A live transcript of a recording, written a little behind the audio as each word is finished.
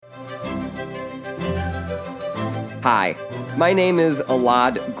Hi, my name is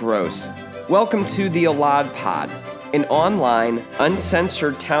Elad Gross. Welcome to the Elad Pod, an online,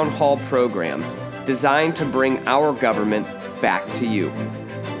 uncensored town hall program designed to bring our government back to you.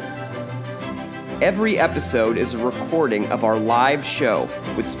 Every episode is a recording of our live show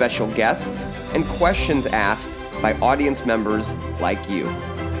with special guests and questions asked by audience members like you.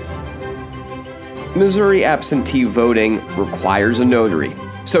 Missouri absentee voting requires a notary.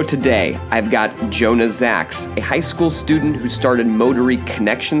 So today, I've got Jonah Zacks, a high school student who started Notary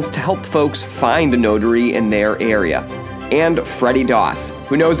Connections to help folks find a notary in their area, and Freddy,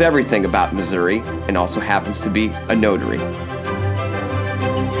 who knows everything about Missouri and also happens to be a notary.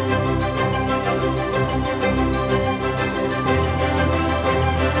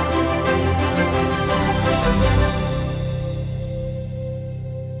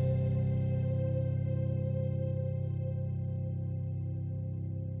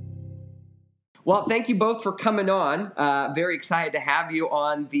 Well, thank you both for coming on. Very excited to have you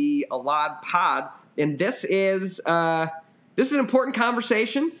on the Elad Pod. And this is an important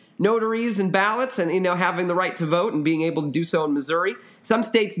conversation, notaries and ballots and, having the right to vote and being able to do so in Missouri. Some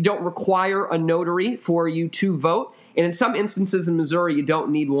states don't require a notary for you to vote. And in some instances in Missouri, you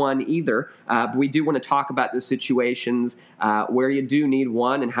don't need one either. But we do want to talk about those situations where you do need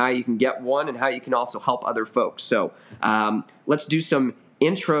one and how you can get one and how you can also help other folks. So let's do some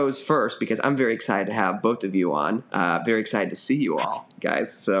intros first, because I'm very excited to have both of you on. Very excited to see you all,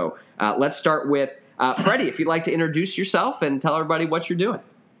 guys. So let's start with Freddy, if you'd like to introduce yourself and tell everybody what you're doing.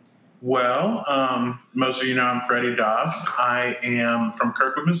 Well, most of you know I'm Freddy Doss. I am from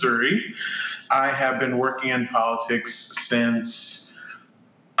Kirkwood, Missouri. I have been working in politics since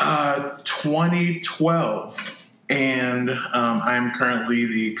 2012. And I am currently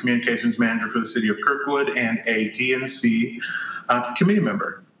the communications manager for the city of Kirkwood and a DNC committee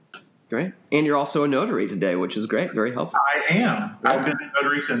member. Great. And you're also a notary today, which is great. Very helpful. I am. Yeah. I've been a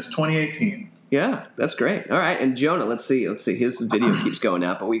notary since 2018. Yeah, that's great. All right. And Jonah, let's see. His video keeps going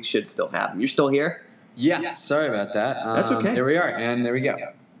out, but we should still have him. You're still here? Yeah. Sorry about that. That's okay. There we are. And there we go.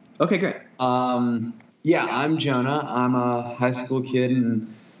 Okay, great. Yeah, I'm Jonah. I'm a high school kid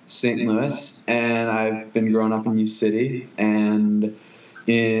in St. Louis, and I've been growing up in U City. And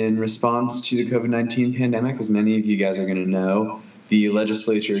in response to the COVID-19 pandemic, as many of you guys are going to know, the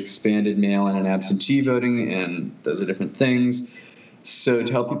legislature expanded mail-in and absentee voting, and those are different things. So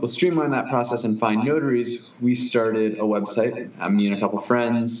to help people streamline that process and find notaries, we started a website, me and a couple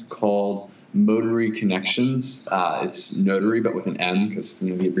friends, called Notary Connections. It's notary, but with an M, because it's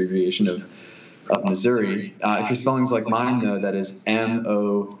the abbreviation of Missouri. If your spelling's like mine, though, that is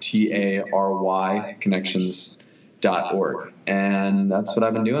Motary Connections.org. And that's what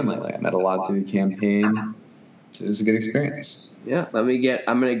I've been doing lately. I met a lot through the campaign. So it was a good experience. Yeah, I'm going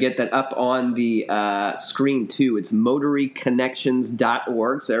to get that up on the screen too. It's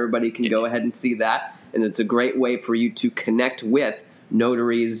motaryconnections.org, so everybody can go ahead and see that. And it's a great way for you to connect with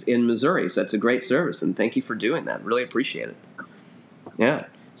notaries in Missouri. So that's a great service, and thank you for doing that. Really appreciate it. Yeah.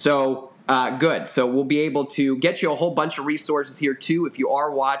 So good. So we'll be able to get you a whole bunch of resources here too. If you are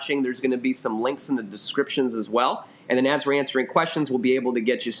watching, there's going to be some links in the descriptions as well. And then as we're answering questions, we'll be able to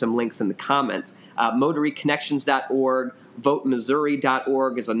get you some links in the comments. Motaryconnections.org,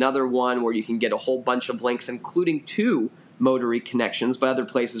 votemissouri.org is another one where you can get a whole bunch of links, including to Notary Connections, but other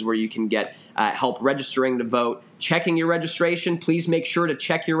places where you can get help registering to vote, checking your registration. Please make sure to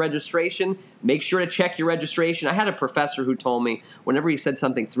check your registration. Make sure to check your registration. I had a professor who told me whenever he said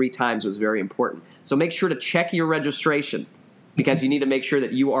something 3 times, it was very important. So make sure to check your registration, because you need to make sure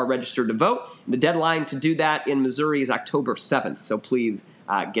that you are registered to vote. The deadline to do that in Missouri is October 7th, so please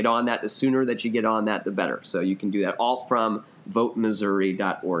get on that. The sooner that you get on that, the better. So you can do that all from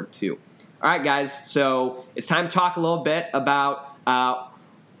votemissouri.org too. All right, guys, so it's time to talk a little bit about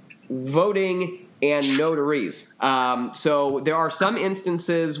voting and notaries. So there are some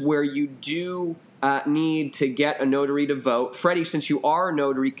instances where you do need to get a notary to vote. Freddy, since you are a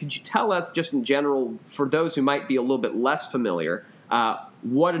notary, could you tell us just in general, for those who might be a little bit less familiar,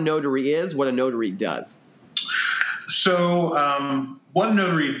 what a notary is, what a notary does? So what a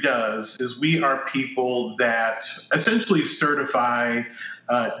notary does is we are people that essentially certify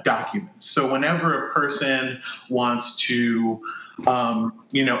documents. So whenever a person wants to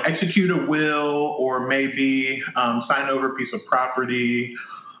execute a will or maybe sign over a piece of property,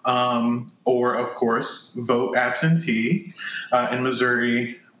 or, of course, vote absentee in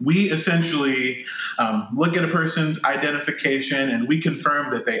Missouri, we essentially look at a person's identification and we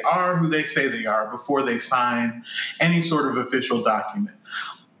confirm that they are who they say they are before they sign any sort of official document.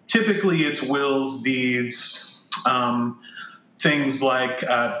 Typically, it's wills, deeds, Things like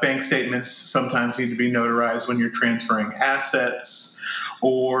bank statements sometimes need to be notarized when you're transferring assets,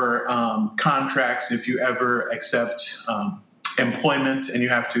 or contracts if you ever accept employment and you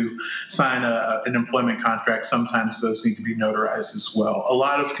have to sign an employment contract. Sometimes those need to be notarized as well. A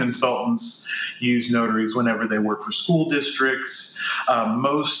lot of consultants use notaries whenever they work for school districts.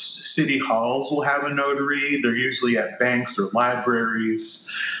 Most city halls will have a notary. They're usually at banks or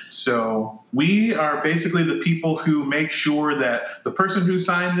libraries. So we are basically the people who make sure that the person who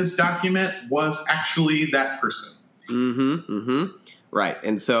signed this document was actually that person. Mm-hmm. Mm-hmm. Right.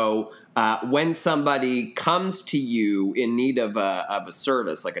 And so when somebody comes to you in need of a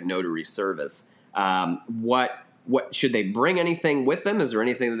service, like a notary service, what should they bring anything with them? Is there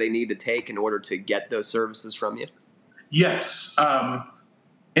anything that they need to take in order to get those services from you? Yes.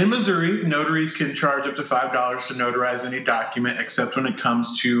 In Missouri, notaries can charge up to $5 to notarize any document, except when it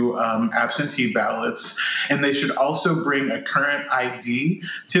comes to absentee ballots. And they should also bring a current ID,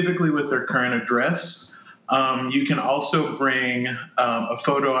 typically with their current address. You can also bring a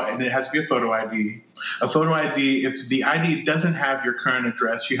photo, and it has to be a photo ID. A photo ID, if the ID doesn't have your current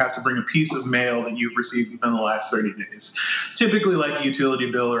address, you have to bring a piece of mail that you've received within the last 30 days, typically like a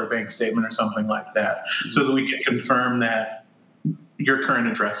utility bill or a bank statement or something like that, so that we can confirm that your current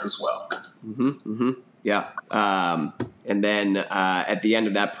address as well. Mm-hmm, mm-hmm. Yeah. And then at the end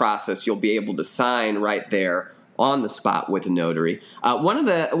of that process, you'll be able to sign right there on the spot with a notary. One of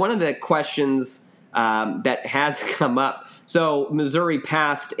the questions that has come up. So Missouri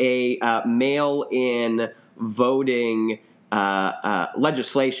passed a mail-in voting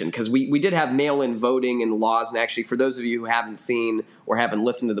legislation, because we did have mail-in voting in laws. And actually, for those of you who haven't seen or haven't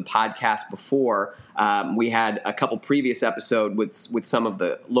listened to the podcast before, we had a couple previous episodes with some of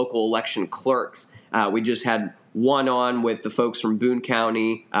the local election clerks. We just had one on with the folks from Boone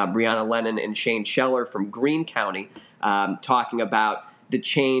County, Brianna Lennon and Shane Scheller from Greene County, talking about the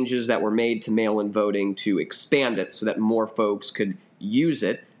changes that were made to mail-in voting to expand it so that more folks could use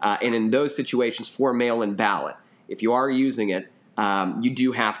it. And in those situations for mail-in ballot, if you are using it, you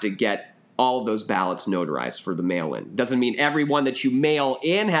do have to get all of those ballots notarized for the mail-in. Doesn't mean every one that you mail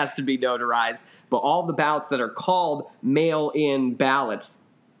in has to be notarized, but all the ballots that are called mail-in ballots,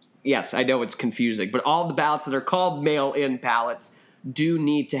 yes, I know it's confusing, but all the ballots that are called mail-in ballots do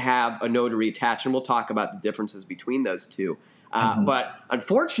need to have a notary attached, and we'll talk about the differences between those two. But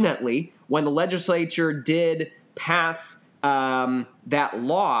unfortunately, when the legislature did pass that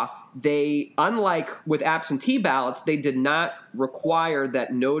law, they, unlike with absentee ballots, they did not require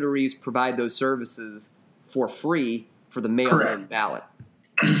that notaries provide those services for free for the mail-in ballot.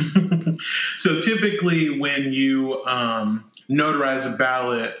 So typically when you notarize a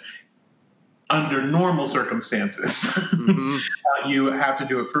ballot under normal circumstances, mm-hmm. You have to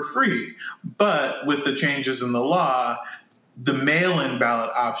do it for free. But with the changes in the law, the mail-in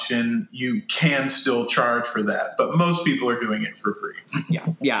ballot option, you can still charge for that, but most people are doing it for free.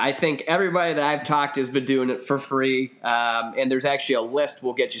 Yeah. I think everybody that I've talked to has been doing it for free, and there's actually a list.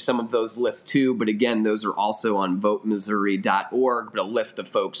 We'll get you some of those lists too, but again, those are also on votemissouri.org, but a list of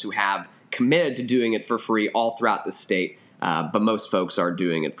folks who have committed to doing it for free all throughout the state, but most folks are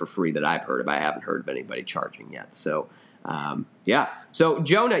doing it for free that I've heard of. I haven't heard of anybody charging yet, so... yeah. So,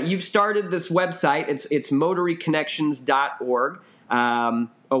 Jonah, you've started this website. It's motoryconnections.org.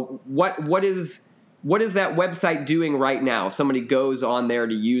 What is that website doing right now? If somebody goes on there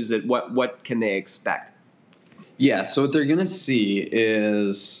to use it, what can they expect? Yeah, so what they're going to see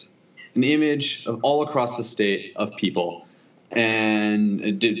is an image of all across the state of people,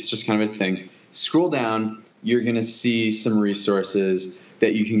 and it's just kind of a thing. Scroll down, you're going to see some resources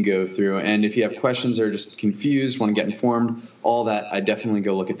that you can go through. And if you have questions or just confused, want to get informed, all that, I definitely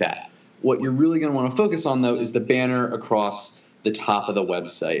go look at that. What you're really going to want to focus on, though, is the banner across the top of the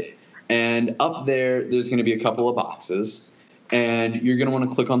website. And up there's going to be a couple of boxes, and you're going to want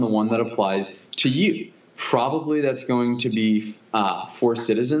to click on the one that applies to you. Probably that's going to be for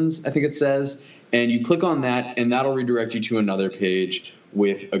citizens, I think it says. And you click on that, and that'll redirect you to another page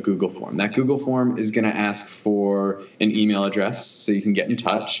with a Google form. That Google form is going to ask for an email address so you can get in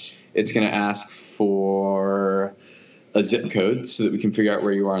touch. It's going to ask for a zip code so that we can figure out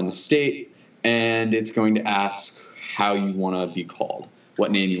where you are in the state. And it's going to ask how you want to be called,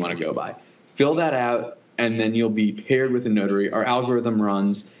 what name you want to go by. Fill that out, and then you'll be paired with a notary. Our algorithm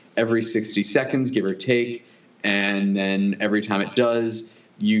runs every 60 seconds, give or take. And then every time it does,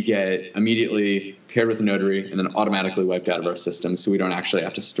 you get immediately paired with a notary and then automatically wiped out of our system, so we don't actually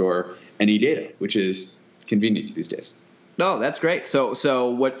have to store any data, which is convenient these days. No, that's great. So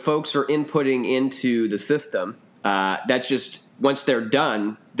what folks are inputting into the system, that's just once they're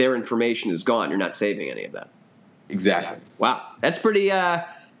done, their information is gone. You're not saving any of that. Exactly. Wow, that's pretty.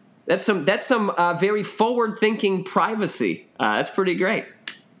 That's some very forward-thinking privacy. That's pretty great.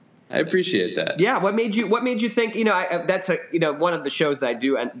 I appreciate that. Yeah. What made you think? That's one of the shows that I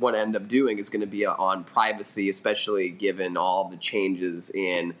do want to end up doing is going to be on privacy, especially given all the changes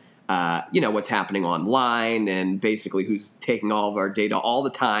in what's happening online and basically who's taking all of our data all the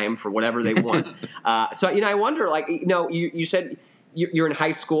time for whatever they want. So I wonder, you said you're in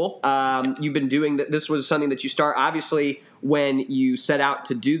high school. You've been doing that. This was something that you start. Obviously, when you set out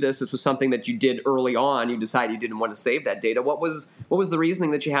to do this was something that you did early on. You decided you didn't want to save that data. What was the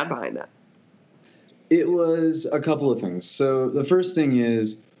reasoning that you had behind that? It was a couple of things. So the first thing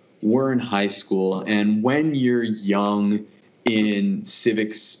is we're in high school, and when you're young in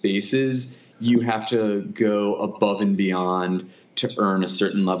civic spaces, you have to go above and beyond to earn a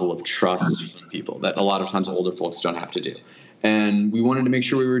certain level of trust from people that a lot of times older folks don't have to do. And we wanted to make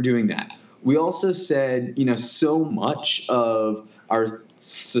sure we were doing that. We also said, so much of our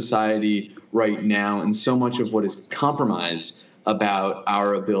society right now and so much of what is compromised about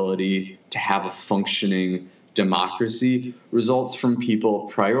our ability to have a functioning democracy results from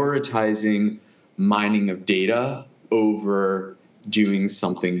people prioritizing mining of data over doing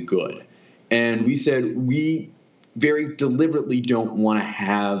something good. And we said we very deliberately don't want to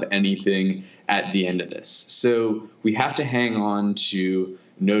have anything at the end of this. So we have to hang on to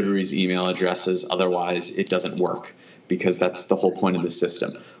notaries' email addresses, otherwise it doesn't work, because that's the whole point of the system.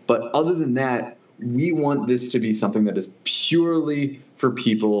 But other than that, we want this to be something that is purely for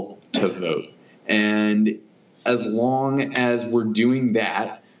people to vote. And as long as we're doing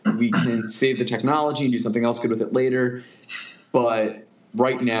that, we can save the technology and do something else good with it later. But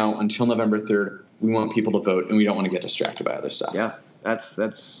right now, until November 3rd, we want people to vote, and we don't want to get distracted by other stuff. Yeah,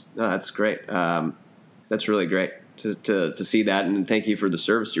 that's great. That's really great to see that, and thank you for the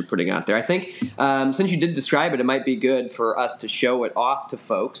service you're putting out there. I think since you did describe it might be good for us to show it off to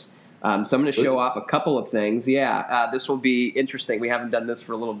folks. So I'm going to show off a couple of things. Yeah, this will be interesting. We haven't done this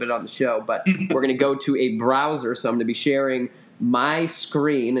for a little bit on the show, but we're going to go to a browser. So I'm going to be sharing my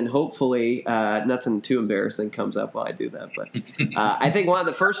screen, and hopefully nothing too embarrassing comes up while I do that. But I think one of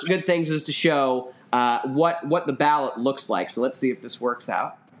the first good things is to show what the ballot looks like. So let's see if this works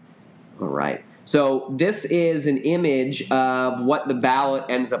out. All right. So this is an image of what the ballot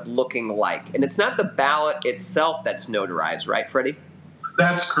ends up looking like. And it's not the ballot itself that's notarized, right, Freddy?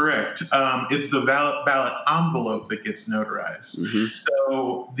 That's correct. It's the ballot envelope that gets notarized. Mm-hmm.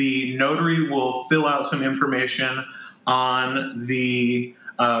 So the notary will fill out some information on the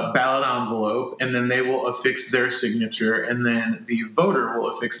ballot envelope, and then they will affix their signature, and then the voter will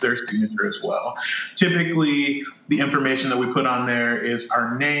affix their signature as well. Typically, the information that we put on there is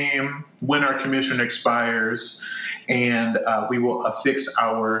our name, when our commission expires, and we will affix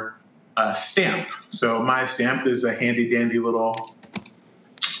our stamp. So my stamp is a handy-dandy little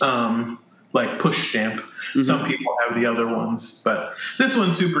push stamp. Mm-hmm. Some people have the other ones, but this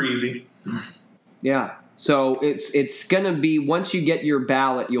one's super easy. Yeah. So it's going to be, once you get your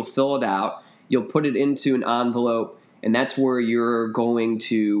ballot, you'll fill it out, you'll put it into an envelope, and that's where you're going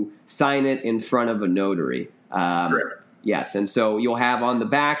to sign it in front of a notary. Correct. Yes, and so you'll have on the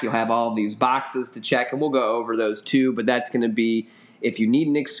back, you'll have all these boxes to check, and we'll go over those too, but that's going to be, if you need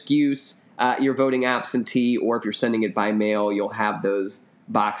an excuse, you're voting absentee, or if you're sending it by mail, you'll have those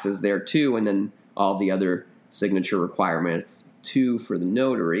boxes there too, and then all the other signature requirements too for the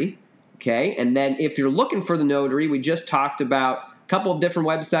notary. Okay, and then if you're looking for the notary, we just talked about a couple of different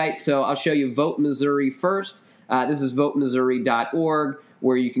websites. So I'll show you Vote Missouri first. This is votemissouri.org,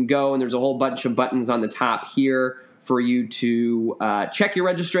 where you can go, and there's a whole bunch of buttons on the top here for you to check your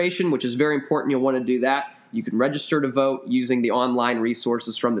registration, which is very important. You'll want to do that. You can register to vote using the online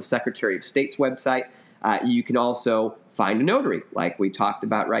resources from the Secretary of State's website. You can also find a notary, like we talked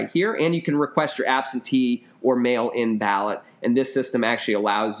about right here, and you can request your absentee or mail-in ballot. And this system actually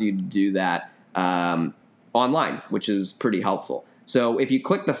allows you to do that online, which is pretty helpful. So if you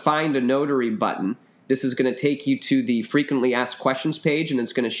click the Find a Notary button, this is going to take you to the Frequently Asked Questions page, and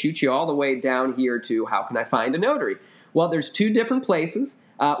it's going to shoot you all the way down here to how can I find a notary? Well, there's two different places.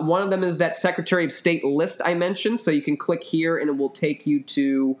 One of them is that Secretary of State list I mentioned. So you can click here, and it will take you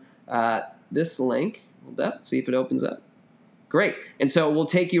to this link. Hold up, see if it opens up. Great. And so we'll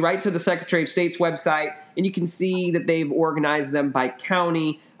take you right to the Secretary of State's website, and you can see that they've organized them by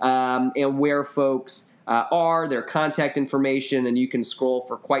county and where folks are, their contact information, and you can scroll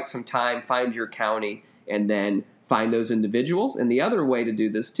for quite some time, find your county, and then find those individuals. And the other way to do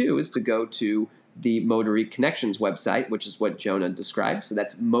this, too, is to go to the Notary Connections website, which is what Jonah described. So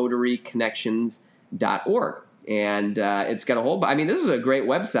that's notaryconnections.org. And it's got a whole – this is a great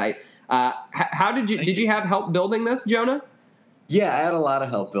website. How did you have help building this, Jonah? Yeah, I had a lot of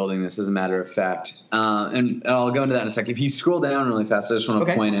help building this, as a matter of fact. And I'll go into that in a second. If you scroll down really fast, I just want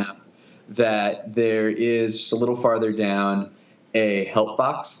to point out that there is just a little farther down a help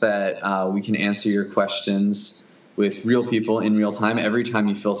box that we can answer your questions with real people in real time. Every time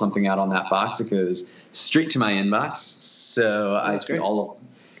you fill something out on that box, it goes straight to my inbox. So I see all of them.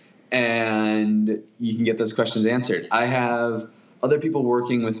 And you can get those questions answered. I have other people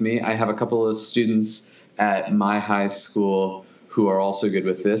working with me. I have a couple of students at my high school who are also good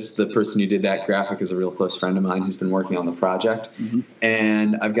with this. The person who did that graphic is a real close friend of mine who's been working on the project.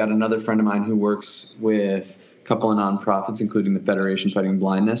 And I've got another friend of mine who works with a couple of nonprofits, including the Federation Fighting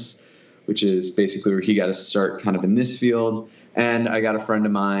Blindness, which is basically where he got to start kind of in this field. And I got a friend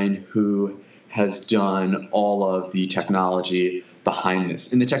of mine who has done all of the technology behind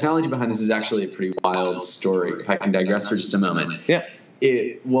this. And the technology behind this is actually a pretty wild story, if I can digress for just a moment. Yeah.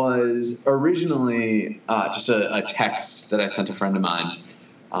 It was originally just a text that I sent a friend of mine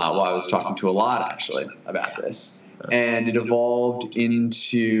while I was talking to a lot, actually, about this. And it evolved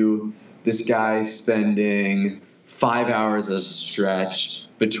into this guy spending 5 hours at a stretch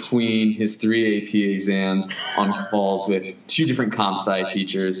between his 3 AP exams on calls with 2 different comp sci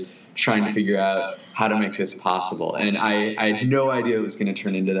teachers trying to figure out how to make this possible. And I had no idea it was going to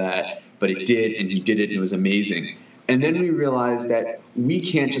turn into that, but it did, and he did it, and it was amazing. And then we realized that we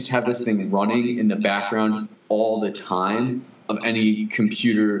can't just have this thing running in the background all the time of any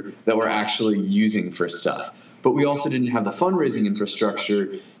computer that we're actually using for stuff. But we also didn't have the fundraising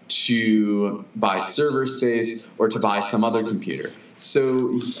infrastructure to buy server space or to buy some other computer.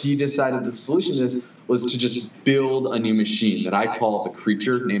 So he decided the solution to this was to just build a new machine that I call the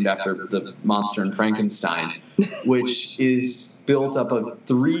Creature, named after the monster in Frankenstein, which is built up of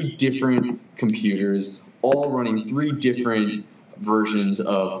 3 different computers, all running 3 different versions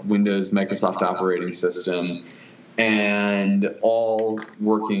of Windows Microsoft operating system, and all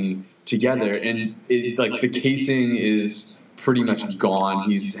working together. And it's like the casing is pretty much gone.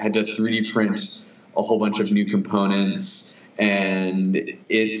 He's had to 3D print a whole bunch of new components, and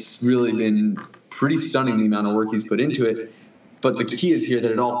it's really been pretty stunning the amount of work he's put into it. But the key is here that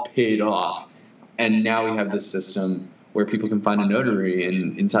it all paid off, and now we have this system where people can find a notary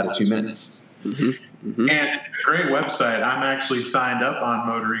inside of 2 minutes. And it's a great website. I'm actually signed up on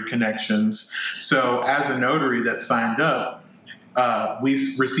Notary Connections. So as a notary that signed up, we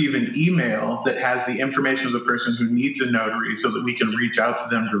receive an email that has the information of the person who needs a notary so that we can reach out to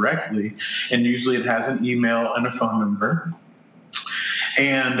them directly. And usually it has an email and a phone number.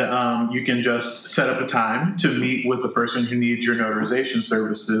 And you can just set up a time to meet with the person who needs your notarization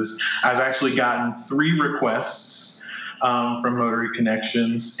services. I've actually gotten 3 requests from Notary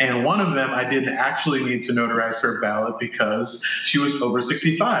Connections, and one of them I didn't actually need to notarize her ballot because she was over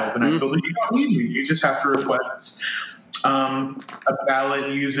 65, and I told her, you don't need me, you just have to request a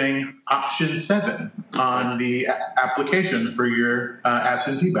ballot using option 7 on the application for your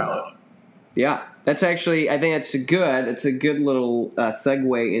absentee ballot. Yeah, that's actually, I think it's a good little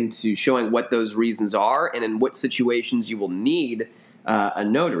segue into showing what those reasons are and in what situations you will need a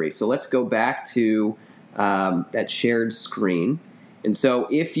notary. So let's go back to that shared screen. And so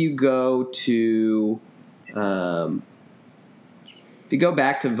if you go to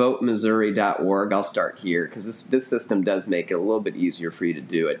votemissouri.org, I'll start here because this system does make it a little bit easier for you to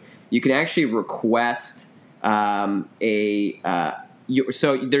do it. You can actually request in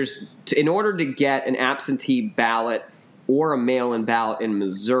order to get an absentee ballot or a mail-in ballot in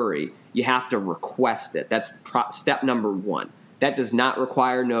Missouri, you have to request it. That's step number 1. That does not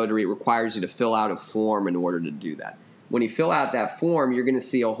require notary. It requires you to fill out a form in order to do that. When you fill out that form, you're going to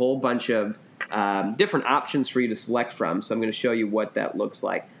see a whole bunch of different options for you to select from. So I'm going to show you what that looks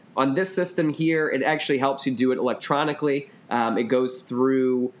like. On this system here, it actually helps you do it electronically. It goes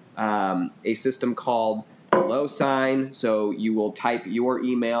through a system called Ballots. So you will type your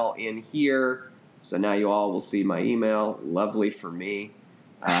email in here. So now you all will see my email. Lovely for me.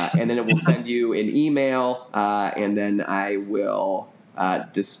 And then it will send you an email, and then I will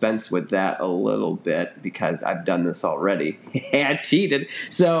dispense with that a little bit because I've done this already. I cheated.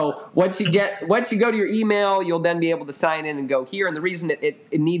 So once you go to your email, you'll then be able to sign in and go here. And the reason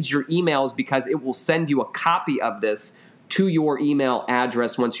it needs your email is because it will send you a copy of this to your email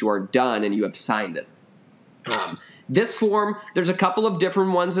address once you are done and you have signed it. This form, there's a couple of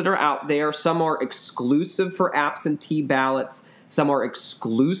different ones that are out there. Some are exclusive for absentee ballots. Some are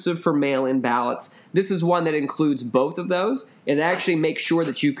exclusive for mail-in ballots. This is one that includes both of those. It actually makes sure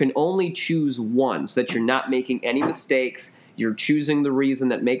that you can only choose one so that you're not making any mistakes. You're choosing the reason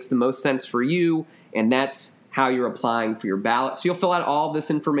that makes the most sense for you, and that's how you're applying for your ballot. So you'll fill out all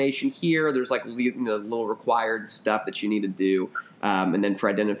this information here. There's like little required stuff that you need to do. And then for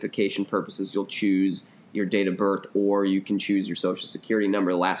identification purposes, you'll choose your date of birth, or you can choose your social security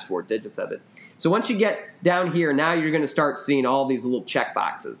number, the last 4 digits of it. So once you get down here, now you're going to start seeing all these little check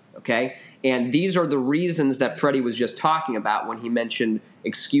boxes, okay? And these are the reasons that Freddy was just talking about when he mentioned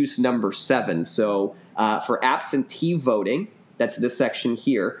excuse number 7. So for absentee voting, that's this section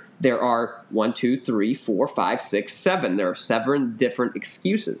here, there are 1, 2, 3, 4, 5, 6, 7. There are 7 different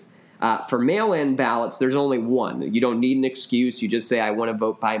excuses. For mail-in ballots, there's only one. You don't need an excuse. You just say, I want to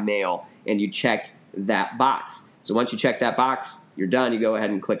vote by mail, and you check that box. So once you check that box, you're done. You go ahead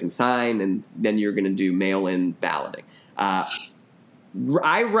and click and sign, and then you're going to do mail-in balloting.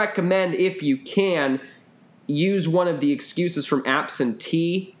 I recommend, if you can, use one of the excuses from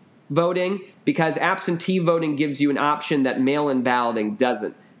absentee voting, because absentee voting gives you an option that mail-in balloting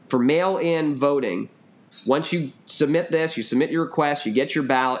doesn't. For mail-in voting, once you submit this, you submit your request, you get your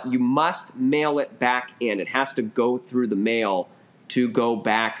ballot, you must mail it back in. It has to go through the mail to go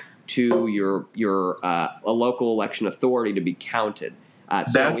back to your a local election authority to be counted.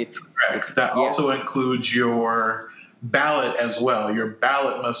 That's correct. That also includes your ballot as well. Your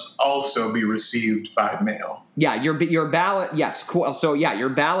ballot must also be received by mail. Yeah, your ballot, yes. Cool. So yeah, your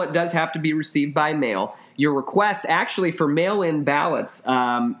ballot does have to be received by mail. Your request, actually, for mail-in ballots,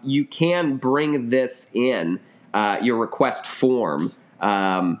 you can bring this in, your request form,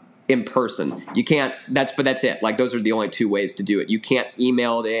 in person. You can't. But that's it. Like, those are the only 2 ways to do it. You can't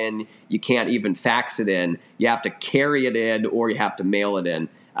email it in. You can't even fax it in. You have to carry it in, or you have to mail it in.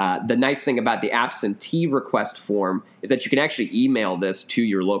 The nice thing about the absentee request form is that you can actually email this to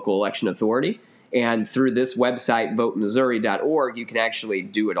your local election authority, and through this website, votemissouri.org, you can actually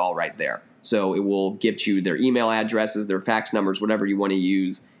do it all right there. So it will give you their email addresses, their fax numbers, whatever you want to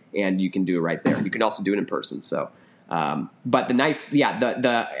use, and you can do it right there. You can also do it in person. So, but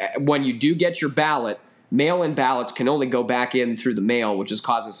when you do get your ballot, mail-in ballots can only go back in through the mail, which is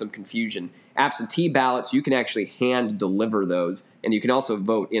causing some confusion. Absentee ballots, you can actually hand deliver those, and you can also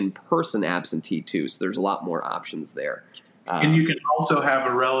vote in person absentee too. So there's a lot more options there. And you can also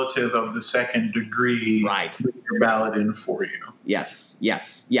have a relative of the second degree put your ballot in for you. Yes.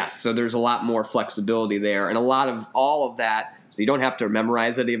 So there's a lot more flexibility there, and all of that. So you don't have to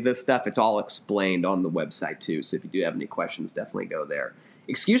memorize any of this stuff. It's all explained on the website too. So if you do have any questions, definitely go there.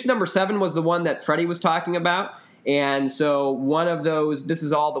 Excuse number 7 was the one that Freddy was talking about. And so one of those, this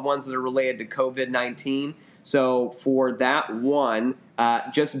is all the ones that are related to COVID-19. So for that one,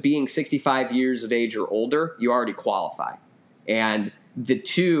 just being 65 years of age or older, you already qualify. And the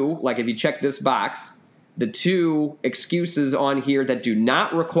 2, like if you check this box, the 2 excuses on here that do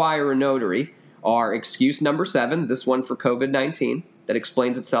not require a notary are excuse number 7, this one for COVID-19, that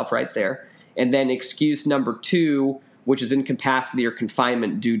explains itself right there. And then excuse number 2, which is incapacity or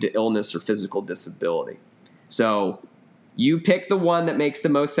confinement due to illness or physical disability. So you pick the one that makes the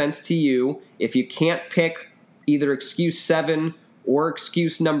most sense to you. If you can't pick either excuse 7 or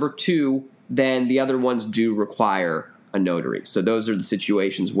excuse number 2, then the other ones do require a notary. So those are the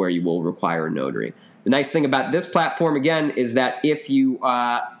situations where you will require a notary. The nice thing about this platform, again, is that if you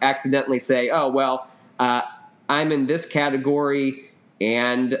accidentally say, oh, well, I'm in this category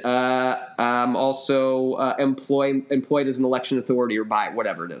and I'm also employed as an election authority or by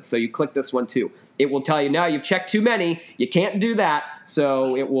whatever it is. So you click this one too. It will tell you, no, you've checked too many. You can't do that.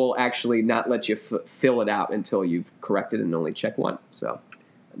 So it will actually not let you fill it out until you've corrected and only check one. So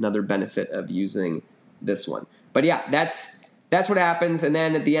another benefit of using this one. But yeah, that's what happens. And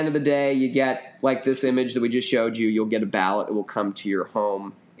then at the end of the day, you get like this image that we just showed you. You'll get a ballot. It will come to your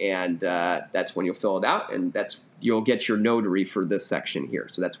home, and that's when you'll fill it out. And you'll get your notary for this section here.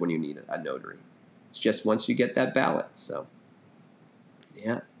 So that's when you need a notary. It's just once you get that ballot. So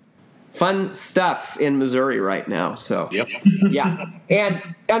yeah, fun stuff in Missouri right now. So yep. Yeah, and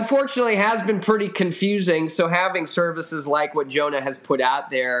unfortunately has been pretty confusing. So having services like what Jonah has put out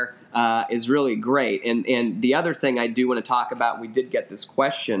there is really great. And the other thing I do want to talk about, we did get this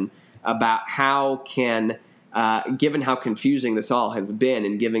question about how can, given how confusing this all has been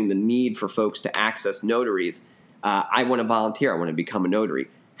and given the need for folks to access notaries, I want to volunteer. I want to become a notary.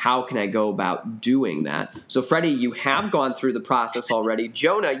 How can I go about doing that? So, Freddy, you have gone through the process already.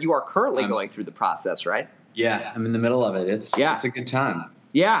 Jonah, you are currently going through the process, right? Yeah, I'm in the middle of it. It's a good time.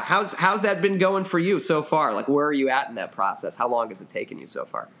 Yeah, how's that been going for you so far? Like, where are you at in that process? How long has it taken you so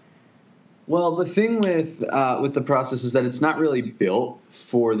far? Well, the thing with the process is that it's not really built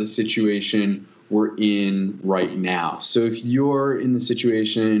for the situation we're in right now. So if you're in the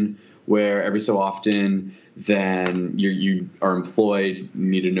situation where every so often then you are employed, you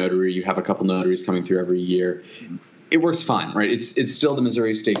need a notary, you have a couple notaries coming through every year. It works fine, right? It's still the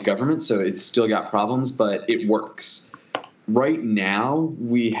Missouri state government, so it's still got problems, but it works. Right now,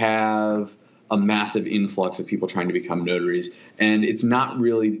 we have a massive influx of people trying to become notaries, and it's not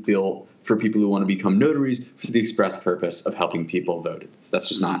really built for people who want to become notaries for the express purpose of helping people vote. That's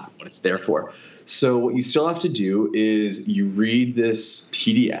just not what it's there for. So what you still have to do is you read this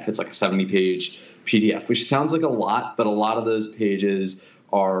PDF. It's like a 70-page PDF, which sounds like a lot, but a lot of those pages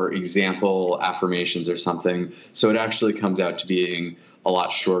are example affirmations or something. So it actually comes out to being a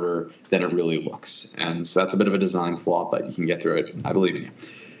lot shorter than it really looks. And so that's a bit of a design flaw, but you can get through it. I believe in you.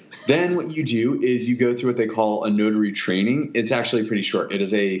 Then what you do is you go through what they call a notary training. It's actually pretty short. It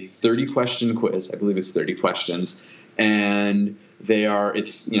is a 30-question quiz. I believe it's 30 questions. And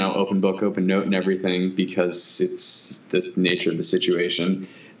it's open book, open note and everything because it's the nature of the situation.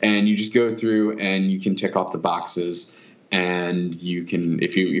 And you just go through and you can tick off the boxes. And you can,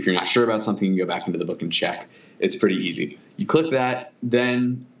 if you're not sure about something, you go back into the book and check. It's pretty easy. You click that.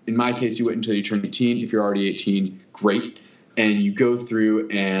 Then, in my case, you wait until you turn 18. If you're already 18, great. And you go through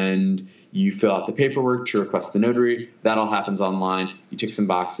and you fill out the paperwork to request the notary. That all happens online. You tick some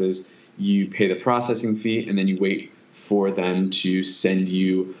boxes. You pay the processing fee, and then you wait for them to send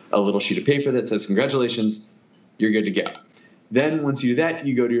you a little sheet of paper that says, congratulations, you're good to go. Then once you do that,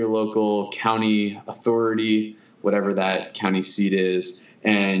 you go to your local county authority, whatever that county seat is,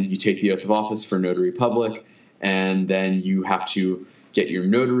 and you take the oath of office for notary public, and then you have to get your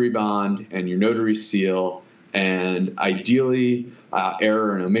notary bond and your notary seal, and ideally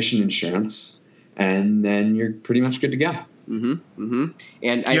error and omission insurance, and then you're pretty much good to go. Mm-hmm. Mm-hmm.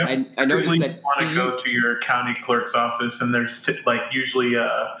 And I noticed that you want to go to your county clerk's office, and there's usually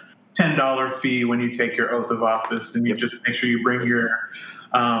a $10 fee when you take your oath of office, and you just make sure you bring your.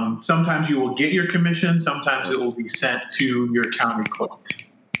 Sometimes you will get your commission. Sometimes it will be sent to your county clerk.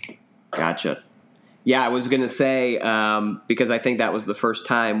 Gotcha. Yeah, I was going to say, because I think that was the first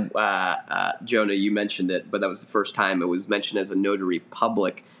time, Jonah, you mentioned it, but that was the first time it was mentioned as a notary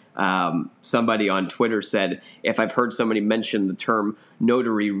public. Somebody on Twitter said, if I've heard somebody mention the term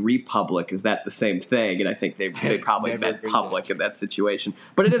notary republic, is that the same thing? And I think they probably meant public in that situation.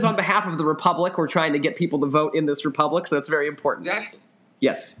 But it is on behalf of the republic. We're trying to get people to vote in this republic, so it's very important. Exactly.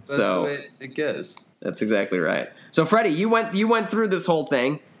 Yes. That's the way it goes. That's exactly right. So, Freddy, you went through this whole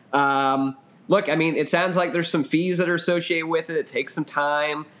thing. Look, I mean, it sounds like there's some fees that are associated with it. It takes some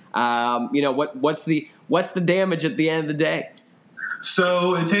time. What's the damage at the end of the day?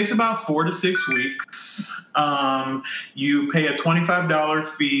 So it takes about 4 to 6 weeks. You pay a $25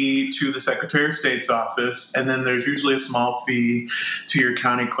 fee to the Secretary of State's office, and then there's usually a small fee to your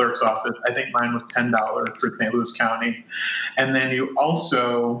county clerk's office. I think mine was $10 for St. Louis County. And then you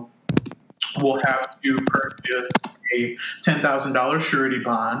also will have to purchase a $10,000 surety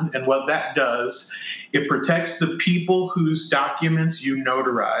bond. And what that does, it protects the people whose documents you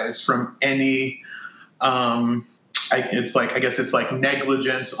notarize from any it's like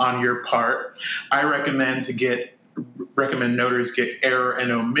negligence on your part. I recommend notaries get error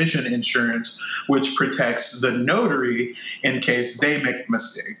and omission insurance, which protects the notary in case they make a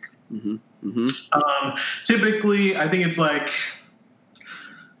mistake. Mm-hmm. Mm-hmm. Typically, I think it's like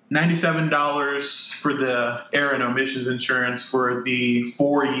 $97 for the error and omissions insurance for the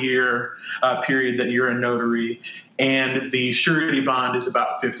 4-year period that you're a notary, and the surety bond is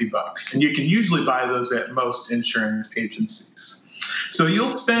about $50. And you can usually buy those at most insurance agencies. So you'll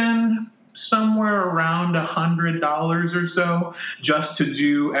spend somewhere around $100 or so just to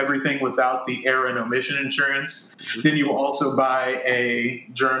do everything without the error and omission insurance. Mm-hmm. Then you will also buy a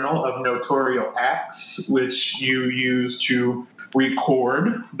journal of notarial acts, which you use to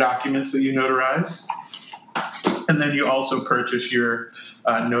record documents that you notarize. And then you also purchase your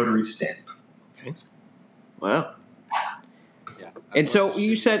notary stamp. Okay. Wow. Yeah. And so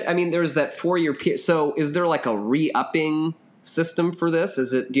you said, I mean, there's that 4-year period. So is there like a re-upping system for this?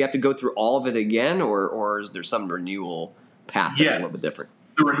 Do you have to go through all of it again, or is there some renewal path that's a little bit different?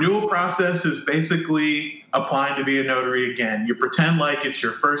 The renewal process is basically applying to be a notary again. You pretend like it's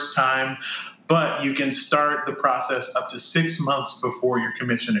your first time, but you can start the process up to 6 months before your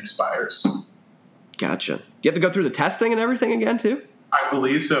commission expires. Gotcha. Do you have to go through the testing and everything again, too? I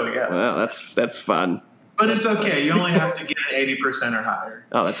believe so, yes. Well, that's fun. But it's okay. You only have to get an 80% or higher.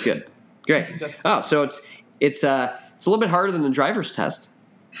 Oh, that's good. Great. Oh, so it's a little bit harder than the driver's test.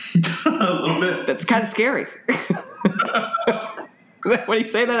 A little bit. That's kind of scary. When you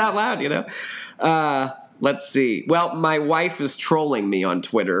say that out loud, let's see. Well, my wife is trolling me on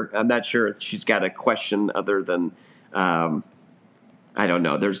Twitter. I'm not sure if she's got a question other than I don't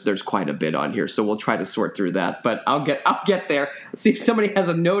know. There's quite a bit on here, so we'll try to sort through that. But I'll get there. Let's see if somebody has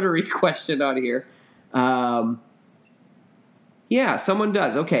a notary question on here. Yeah, someone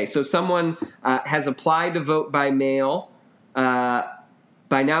does. Okay, so someone has applied to vote by mail. By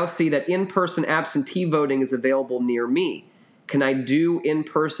now see that in-person absentee voting is available near me. Can I do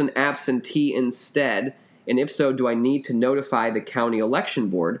in-person absentee instead? And if so, do I need to notify the county election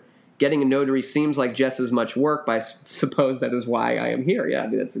board? Getting a notary seems like just as much work, but I suppose that is why I am here. Yeah, I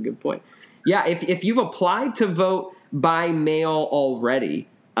mean, that's a good point. Yeah, if you've applied to vote by mail already,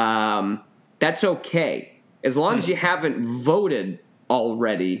 that's okay. As long as you haven't voted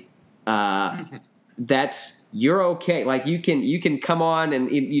already, you're okay. Like you can come on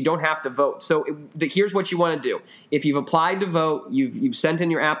and you don't have to vote. So here's what you want to do. If you've applied to vote, you've sent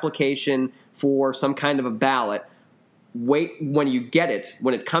in your application for some kind of a ballot. Wait when you get it,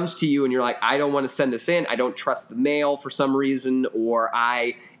 when it comes to you and you're like, I don't want to send this in, I don't trust the mail for some reason, or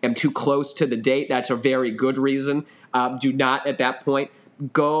I am too close to the date. That's a very good reason. Do not at that point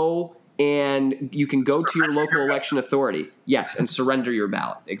go and you can go to your local election authority. Yes, and surrender your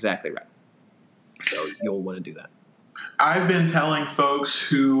ballot. Exactly right. So you'll want to do that. I've been telling folks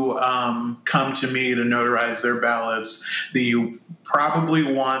who come to me to notarize their ballots that you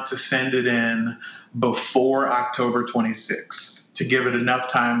probably want to send it in before October 26th to give it enough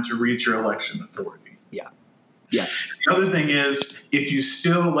time to reach your election authority. Yeah. Yes. The other thing is, if you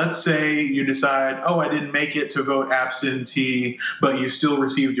still, let's say you decide, I didn't make it to vote absentee, but you still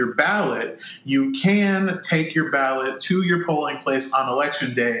received your ballot, you can take your ballot to your polling place on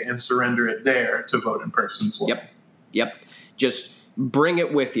election day and surrender it there to vote in person as well. Yep. Just bring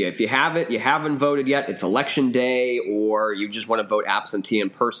it with you. If you haven't voted yet, it's election day, or you just want to vote absentee in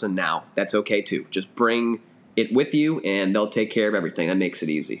person now, that's okay too. Just bring it with you and they'll take care of everything. That makes it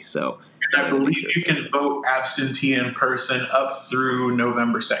easy. So I believe you can vote absentee in person up through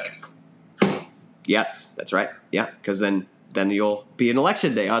November 2nd. Yes, that's right. Yeah, because then you'll be an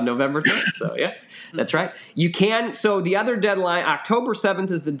election day on November 3rd. So, yeah, that's right. You can. So the other deadline, October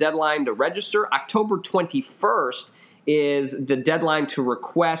 7th is the deadline to register. October 21st is the deadline to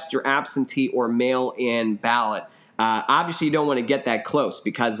request your absentee or mail-in ballot. Obviously, you don't want to get that close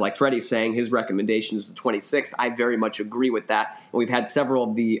because, like Freddy's saying, his recommendation is the 26th. I very much agree with that. And we've had several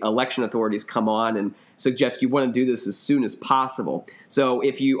of the election authorities come on and suggest you want to do this as soon as possible. So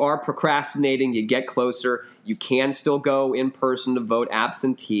if you are procrastinating, you get closer, you can still go in person to vote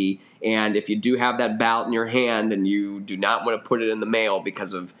absentee. And if you do have that ballot in your hand and you do not want to put it in the mail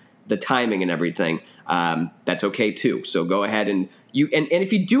because of the timing and everything, that's okay too. So go ahead and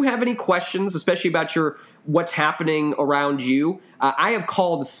if you do have any questions, especially about what's happening around you, I have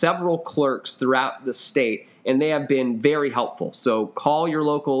called several clerks throughout the state, and they have been very helpful. So call your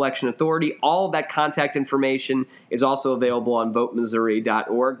local election authority. All of that contact information is also available on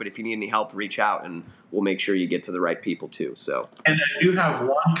votemissouri.org. But if you need any help, reach out, and we'll make sure you get to the right people too. So, and I do have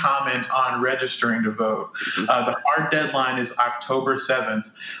one comment on registering to vote. The hard deadline is October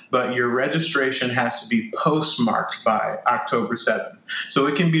 7th, but your registration has to be postmarked by October 7th. So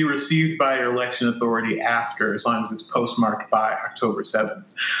it can be received by your election authority after, as long as it's postmarked by October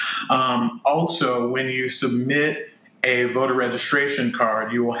 7th. Also, when you submit a voter registration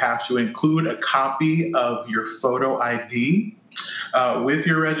card, you will have to include a copy of your photo ID with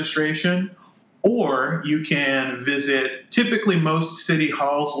your registration. Or you can visit, typically most city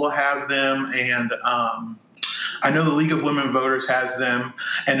halls will have them, and I know the League of Women Voters has them.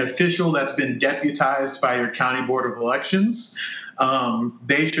 An official that's been deputized by your county board of elections,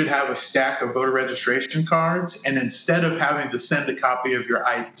 they should have a stack of voter registration cards, and instead of having to send a copy of your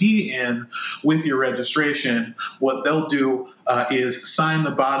ID in with your registration, what they'll do is sign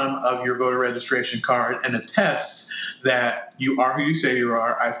the bottom of your voter registration card and attest that you are who you say you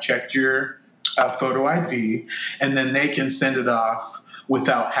are. I've checked your photo ID, and then they can send it off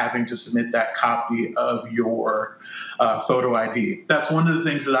without having to submit that copy of your photo ID. That's one of the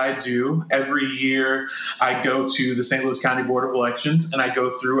things that I do every year. I go to the St. Louis County Board of Elections, and I go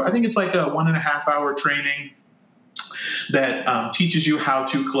through, I think it's like a 1.5 hour training that teaches you how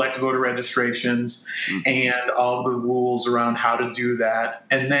to collect voter registrations and all the rules around how to do that.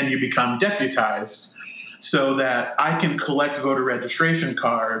 And then you become deputized, so that I can collect voter registration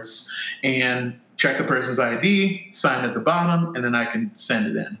cards and check the person's ID, sign at the bottom, and then I can send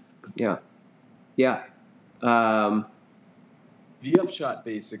it in. Yeah. The upshot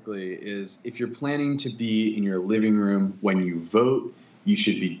basically is if you're planning to be in your living room when you vote, you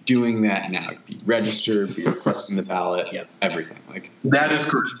should be doing that now. Be registered, be requesting the ballot, yes, everything. Like that is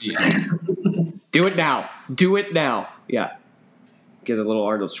correct. Do it now. Yeah. get a little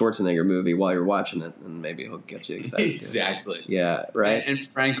Arnold Schwarzenegger movie while you're watching it, and maybe he'll get you excited. Exactly. Yeah, right. And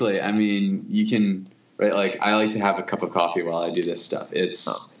frankly, I mean, you can, right? Like, I like to have a cup of coffee while I do this stuff.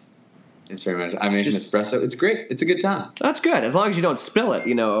 It's very much. I make an espresso. It's great. It's a good time. That's good, as long as you don't spill it,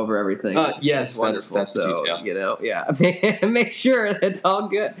 over everything. Yes, it's wonderful. That's so detail. Make sure it's all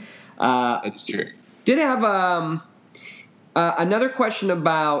good. That's true. Did have another question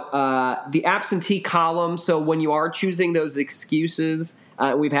about the absentee column. So when you are choosing those excuses,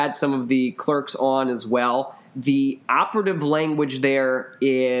 we've had some of the clerks on as well. The operative language there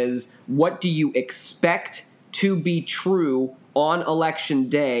is, what do you expect to be true on election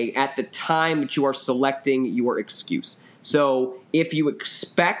day at the time that you are selecting your excuse? So if you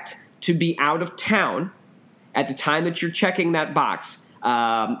expect to be out of town at the time that you're checking that box,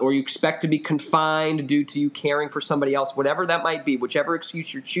 or you expect to be confined due to you caring for somebody else, whatever that might be, whichever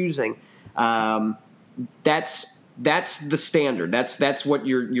excuse you're choosing, that's the standard. That's what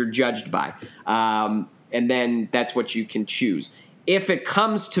you're judged by, and then that's what you can choose. If it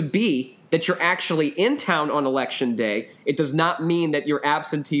comes to be that you're actually in town on election day, it does not mean that your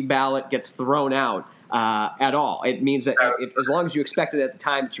absentee ballot gets thrown out at all. It means that as long as you expected at the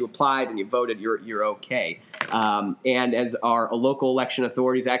time that you applied and you voted, you're okay. And as our local election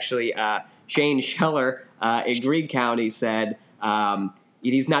authorities, actually, Shane Scheller in Greene County said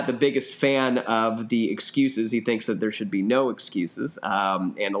he's not the biggest fan of the excuses. He thinks that there should be no excuses,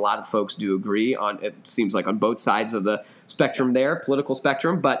 and a lot of folks do agree on. It seems like on both sides of the spectrum there, political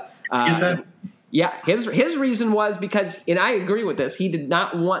spectrum, but. Yeah, his reason was because, and I agree with this, he did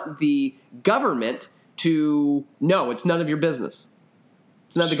not want the government to know. It's none of your business.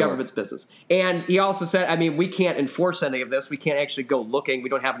 It's none of the government's business. And he also said, I mean, we can't enforce any of this. We can't actually go looking. We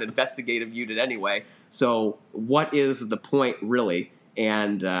don't have an investigative unit anyway. So what is the point, really?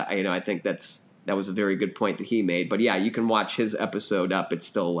 And I think that was a very good point that he made. But yeah, you can watch his episode up. It's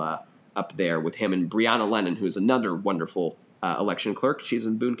still up there with him and Brianna Lennon, who's another wonderful election clerk. She's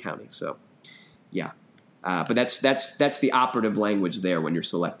in Boone County. So yeah, but that's the operative language there when you're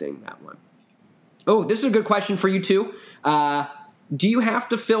selecting that one. Oh, this is a good question for you too. Do you have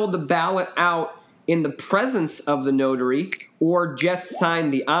to fill the ballot out in the presence of the notary, or just sign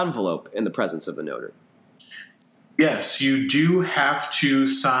the envelope in the presence of the notary? Yes, you do have to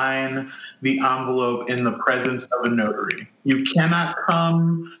sign the envelope in the presence of a notary. You cannot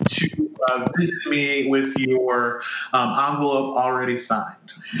come to visit me with your envelope already signed.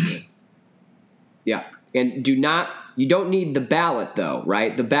 Yeah, and you don't need the ballot though,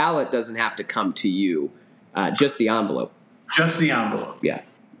 right? The ballot doesn't have to come to you, just the envelope. Just the envelope. Yeah.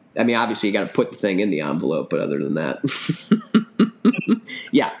 I mean, obviously you got to put the thing in the envelope, but other than that.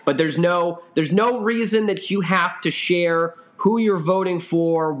 Yeah, but there's no reason that you have to share who you're voting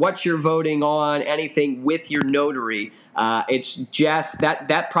for, what you're voting on, anything with your notary. It's just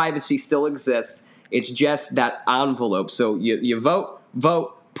that privacy still exists. It's just that envelope. So you vote,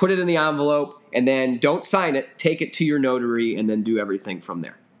 put it in the envelope, and then don't sign it, take it to your notary, and then do everything from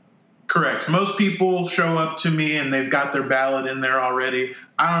there. Correct. Most people show up to me and they've got their ballot in there already.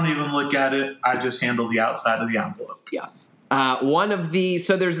 I don't even look at it. I just handle the outside of the envelope. Yeah.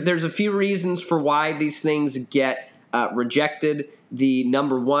 So there's a few reasons for why these things get rejected. The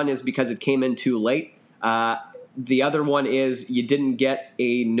number one is because it came in too late. The other one is you didn't get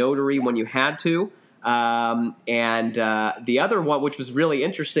a notary when you had to. And the other one, which was really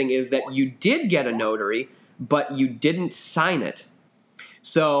interesting, is that you did get a notary, but you didn't sign it.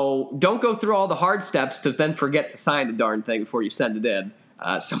 So don't go through all the hard steps to then forget to sign the darn thing before you send it in.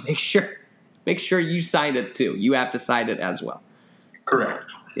 So make sure you sign it too. You have to sign it as well. Correct.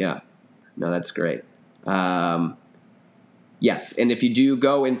 Yeah. No, that's great. Yes, and if you do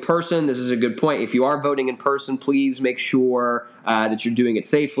go in person, this is a good point. If you are voting in person, please make sure that you're doing it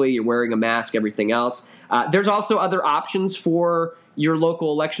safely, you're wearing a mask, everything else. There's also other options for your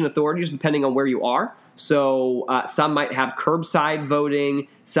local election authorities depending on where you are. So some might have curbside voting.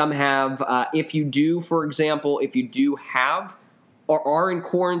 Some have, if you do have or are in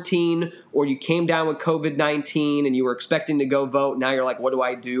quarantine, or you came down with COVID-19 and you were expecting to go vote, now you're like, what do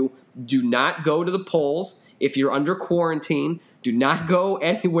I do? Do not go to the polls if you're under quarantine. Do not go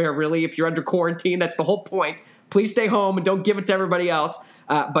anywhere, really, if you're under quarantine. That's the whole point. Please stay home and don't give it to everybody else.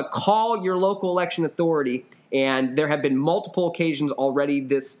 But call your local election authority. And there have been multiple occasions already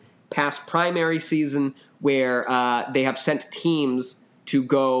this past primary season where they have sent teams to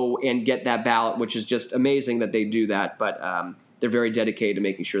go and get that ballot, which is just amazing that they do that. But they're very dedicated to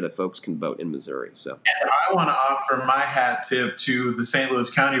making sure that folks can vote in Missouri. So, and I want to offer my hat tip to the St.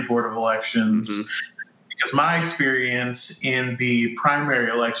 Louis County Board of Elections, because my experience in the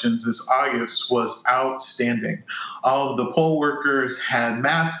primary elections this August was outstanding. All of the poll workers had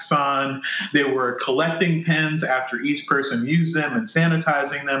masks on. They were collecting pens after each person used them and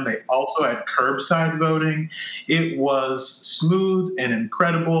sanitizing them. They also had curbside voting. It was smooth and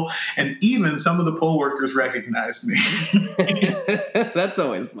incredible. And even some of the poll workers recognized me. That's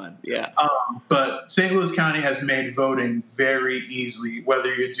always fun. Yeah. But St. Louis County has made voting very easy,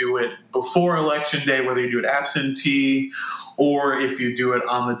 whether you do it before Election Day, whether you do it absentee, or if you do it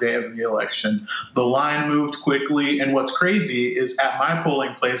on the day of the election. The line moved quickly, and what's crazy is at my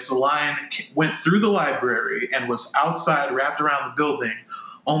polling place, the line went through the library and was outside, wrapped around the building.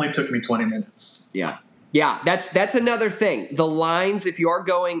 Only took me 20 minutes. Yeah. Yeah, that's another thing. The lines, if you are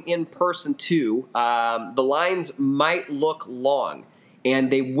going in person too, the lines might look long,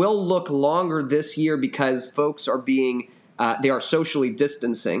 and they will look longer this year because folks are they are socially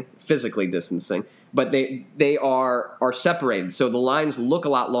distancing, physically distancing, but they are separated. So the lines look a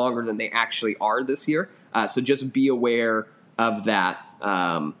lot longer than they actually are this year. So just be aware of that.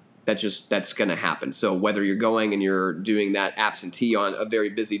 That's going to happen. So whether you're going and you're doing that absentee on a very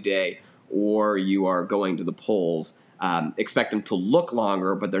busy day, or you are going to the polls, expect them to look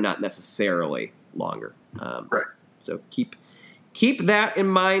longer, but they're not necessarily longer. Right. So keep that in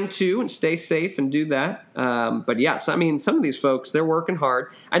mind too, and stay safe and do that. But yes, I mean, some of these folks, they're working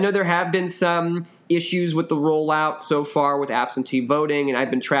hard. I know there have been some issues with the rollout so far with absentee voting, and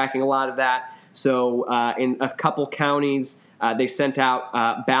I've been tracking a lot of that. So in a couple counties, they sent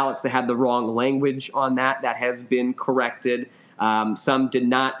out ballots that had the wrong language on that. That has been corrected. Some did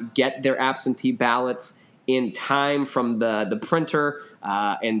not get their absentee ballots in time from the printer,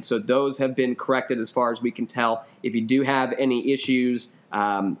 and so those have been corrected as far as we can tell. If you do have any issues,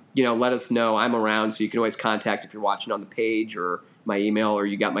 let us know. I'm around, so you can always contact if you're watching on the page or my email, or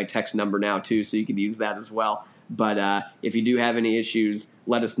you got my text number now too, so you can use that as well. But if you do have any issues,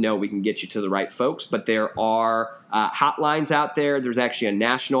 let us know. We can get you to the right folks. But there are hotlines out there. There's actually a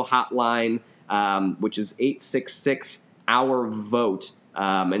national hotline, which is 866 Our Vote,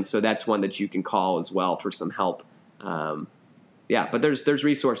 and so that's one that you can call as well for some help. But there's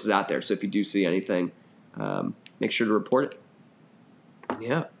resources out there. So if you do see anything, make sure to report it.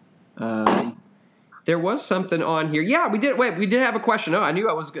 Yeah. There was something on here. Yeah, we did. Wait, we did have a question. Oh, I knew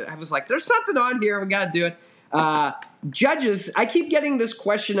I was good. I was like, there's something on here. We got to do it. Judges. I keep getting this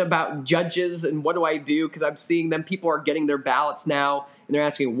question about judges and what do I do? Because I'm seeing them. People are getting their ballots now, and they're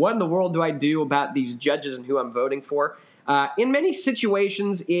asking, what in the world do I do about these judges and who I'm voting for? In many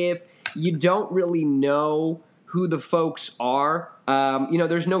situations, if you don't really know who the folks are,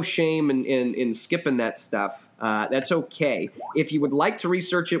 there's no shame in skipping that stuff. That's okay. If you would like to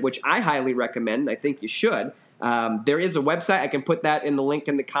research it, which I highly recommend, I think you should, there is a website. I can put that in the link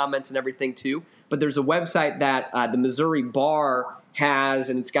in the comments and everything too. But there's a website that the Missouri Bar has,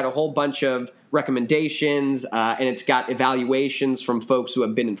 and it's got a whole bunch of recommendations, and it's got evaluations from folks who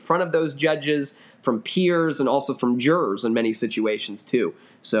have been in front of those judges, from peers, and also from jurors in many situations too.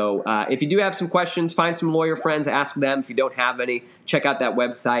 So if you do have some questions, find some lawyer friends, ask them. If you don't have any, check out that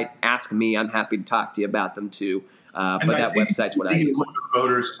website. Ask me. I'm happy to talk to you about them too. But that website's what I use. League of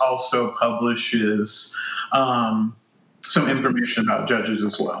Voters also publishes some information about judges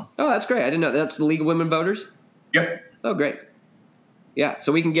as well. Oh, that's great. I didn't know. That's the League of Women Voters? Yep. Oh, great. Yeah,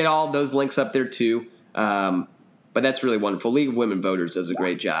 so we can get all those links up there too. But that's really wonderful. League of Women Voters does a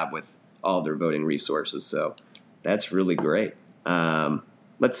great job with all of their voting resources. So that's really great.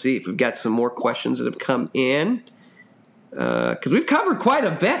 Let's see if we've got some more questions that have come in. Because we've covered quite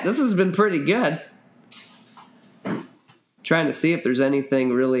a bit. This has been pretty good. Trying to see if there's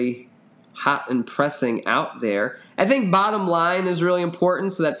anything really hot and pressing out there. I think bottom line is really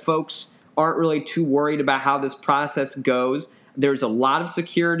important so that folks aren't really too worried about how this process goes. There's a lot of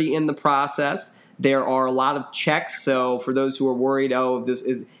security in the process. There are a lot of checks. So for those who are worried,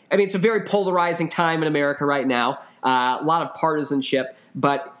 it's a very polarizing time in America right now. A lot of partisanship.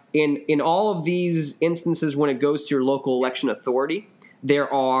 But in all of these instances, when it goes to your local election authority,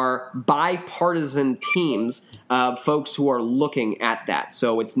 there are bipartisan teams of folks who are looking at that.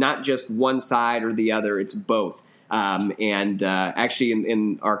 So it's not just one side or the other, it's both. Actually,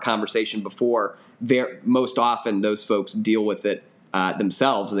 in our conversation before, most often those folks deal with it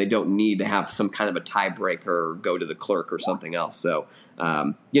themselves, and they don't need to have some kind of a tiebreaker or go to the clerk or something else. So,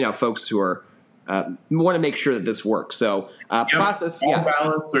 folks who are want to make sure that this works. So process. All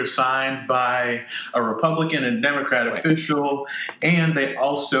ballots are signed by a Republican and Democrat official, and they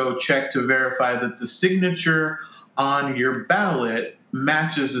also check to verify that the signature on your ballot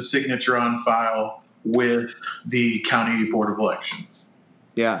matches the signature on file with the County Board of Elections.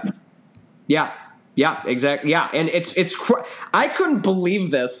 Yeah. Yeah, exactly. Yeah, and I couldn't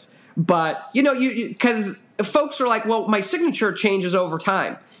believe this, but because folks are like, well, my signature changes over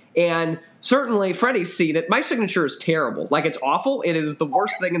time, and certainly Freddy's seen it. My signature is terrible. Like, it's awful. It is the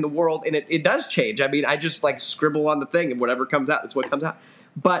worst thing in the world, and it does change. I mean, I just like scribble on the thing, and whatever comes out is what comes out.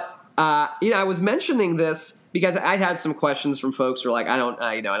 But I was mentioning this because I had some questions from folks who are like, I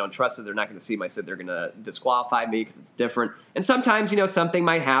don't trust it. They're not going to see my signature. They're going to disqualify me because it's different. And sometimes, something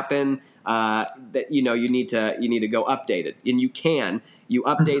might happen that you need to go update it, and you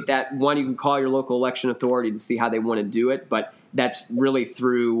update that one. You can call your local election authority to see how they want to do it, but that's really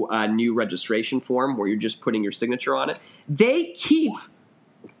through a new registration form where you're just putting your signature on it. They keep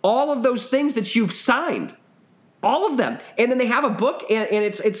all of those things that you've signed. All of them, and then they have a book, and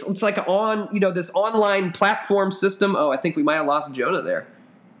it's like on this online platform system. Oh, I think we might have lost Jonah there.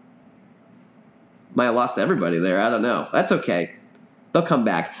 Might have lost everybody there. I don't know. That's okay. They'll come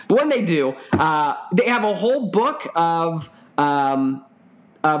back. But when they do, they have a whole book of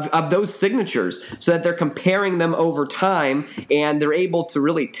those signatures, so that they're comparing them over time, and they're able to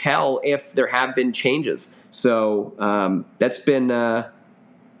really tell if there have been changes. So that's been.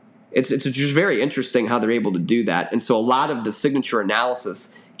 It's just very interesting how they're able to do that. And so a lot of the signature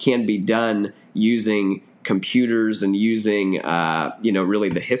analysis can be done using computers and using, really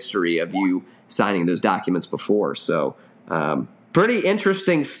the history of you signing those documents before. So pretty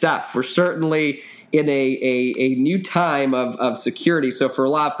interesting stuff. We're certainly in a new time of security. So for a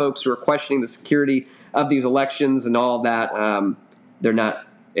lot of folks who are questioning the security of these elections and all that, they're not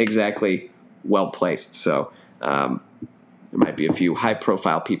exactly well placed. So there might be a few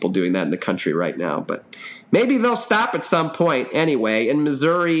high-profile people doing that in the country right now, but maybe they'll stop at some point anyway. In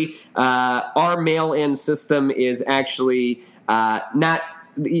Missouri, our mail-in system is actually not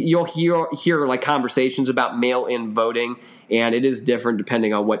 – you'll hear like conversations about mail-in voting, and it is different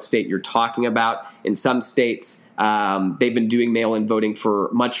depending on what state you're talking about. In some states, they've been doing mail-in voting for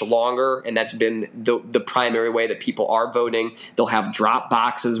much longer, and that's been the primary way that people are voting. They'll have drop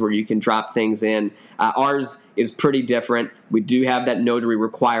boxes where you can drop things in. Ours is pretty different. We do have that notary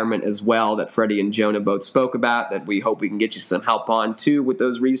requirement as well that Freddy and Jonah both spoke about, that we hope we can get you some help on too with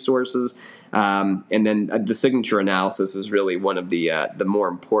those resources. And then the signature analysis is really one of the more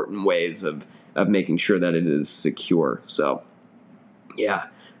important ways of making sure that it is secure. So, yeah,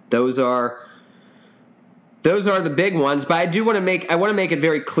 those are the big ones. But I want to make it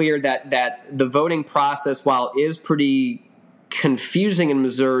very clear that the voting process, while it is pretty confusing in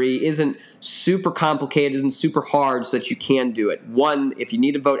Missouri, isn't super complicated, isn't super hard, so that you can do it. One, if you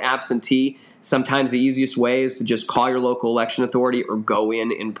need to vote absentee, sometimes the easiest way is to just call your local election authority or go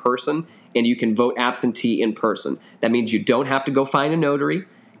in person, and you can vote absentee in person. That means you don't have to go find a notary,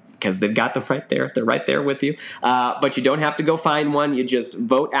 because they've got them right there. They're right there with you. But you don't have to go find one. You just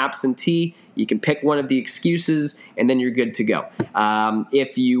vote absentee. You can pick one of the excuses, and then you're good to go.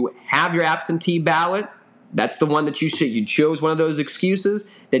 If you have your absentee ballot, that's the one that you chose one of those excuses,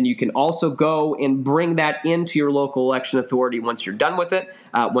 then you can also go and bring that into your local election authority once you're done with it,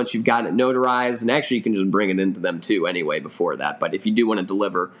 once you've gotten it notarized. And actually, you can just bring it into them too anyway before that. But if you do want to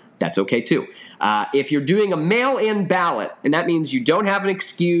deliver, that's okay too. If you're doing a mail-in ballot, and that means you don't have an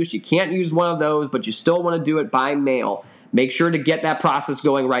excuse, you can't use one of those, but you still want to do it by mail, make sure to get that process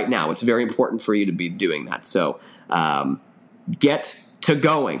going right now. It's very important for you to be doing that. So get to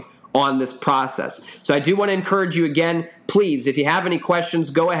going on this process. So I do want to encourage you again, please, if you have any questions,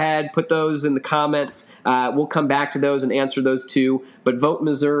 go ahead, put those in the comments. We'll come back to those and answer those too. But Vote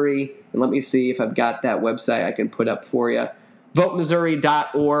Missouri, and let me see if I've got that website I can put up for you.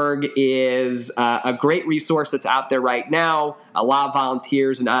 VoteMissouri.org is a great resource that's out there right now. A lot of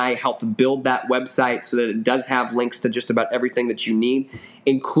volunteers and I helped build that website so that it does have links to just about everything that you need,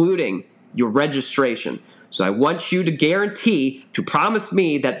 including your registration. So I want you to guarantee, to promise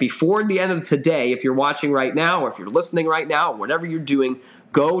me that before the end of today, if you're watching right now or if you're listening right now or whatever you're doing,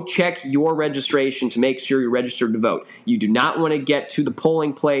 go check your registration to make sure you're registered to vote. You do not want to get to the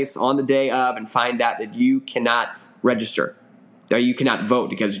polling place on the day of and find out that you cannot register. Or you cannot vote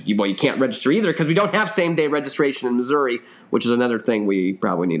because you can't register either because we don't have same-day registration in Missouri, which is another thing we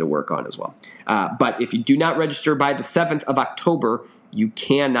probably need to work on as well. But if you do not register by the 7th of October, you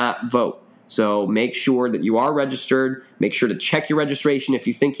cannot vote. So make sure that you are registered. Make sure to check your registration if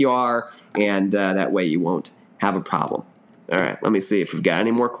you think you are, and that way you won't have a problem. All right, let me see if we've got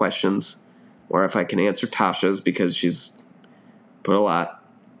any more questions or if I can answer Tasha's because she's put a lot.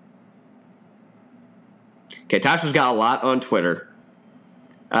 Okay, Tasha's got a lot on Twitter.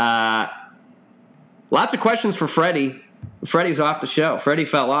 Lots of questions for Freddy. Freddy's off the show. Freddy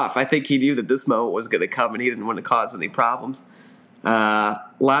fell off. I think he knew that this moment was going to come and he didn't want to cause any problems.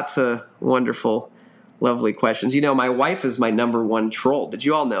 Lots of wonderful lovely questions. My wife is my number one troll. Did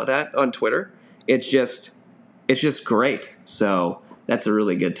you all know that on Twitter? It's just great. So that's a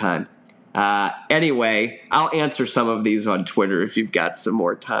really good time. Anyway, I'll answer some of these on Twitter if you've got some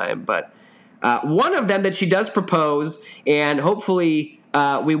more time. But one of them that she does propose, and hopefully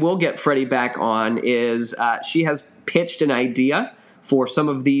we will get Freddy back on, is she has pitched an idea for some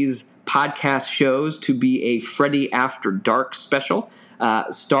of these podcast shows to be a Freddy After Dark special,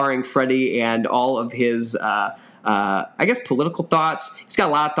 starring Freddy and all of his political thoughts. He's got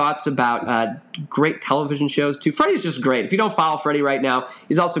a lot of thoughts about great television shows, too. Freddy's just great. If you don't follow Freddy right now,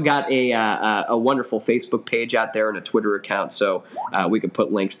 he's also got a wonderful Facebook page out there and a Twitter account, so we can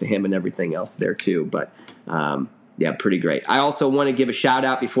put links to him and everything else there, too. But, pretty great. I also want to give a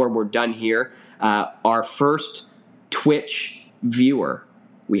shout-out before we're done here. Our first Twitch viewer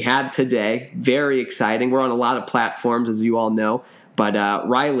we had today. Very exciting. We're on a lot of platforms, as you all know, but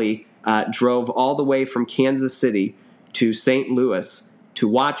Riley drove all the way from Kansas City to St. Louis to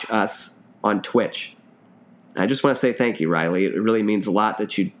watch us on Twitch. I just want to say thank you, Riley. It really means a lot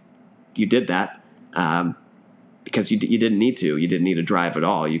that you did that, because you didn't need to. You didn't need to drive at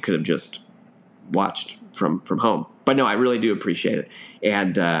all. You could have just watched from home. But no, I really do appreciate it.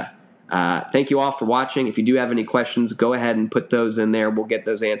 And thank you all for watching. If you do have any questions, go ahead and put those in there. We'll get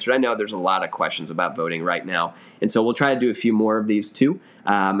those answered. I know there's a lot of questions about voting right now, and so we'll try to do a few more of these too.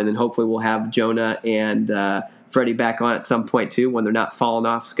 And then hopefully we'll have Jonah and Freddy back on at some point too, when they're not falling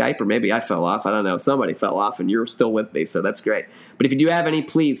off Skype, or maybe I fell off. I don't know. Somebody fell off, and you're still with me, so that's great. But if you do have any,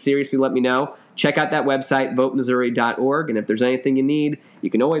 please seriously let me know. Check out that website, votemissouri.org, and if there's anything you need, you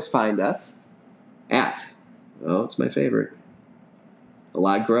can always find us at, it's my favorite,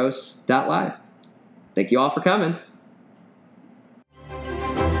 alodgross.live. Thank you all for coming.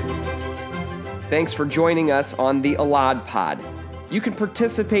 Thanks for joining us on the Alod Pod. You can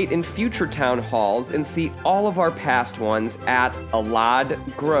participate in future town halls and see all of our past ones at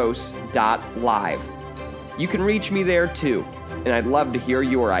alodgross.live. You can reach me there too, and I'd love to hear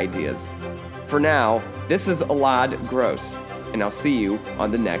your ideas. For now, this is Alod Gross, and I'll see you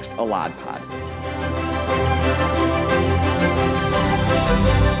on the next Alod Pod.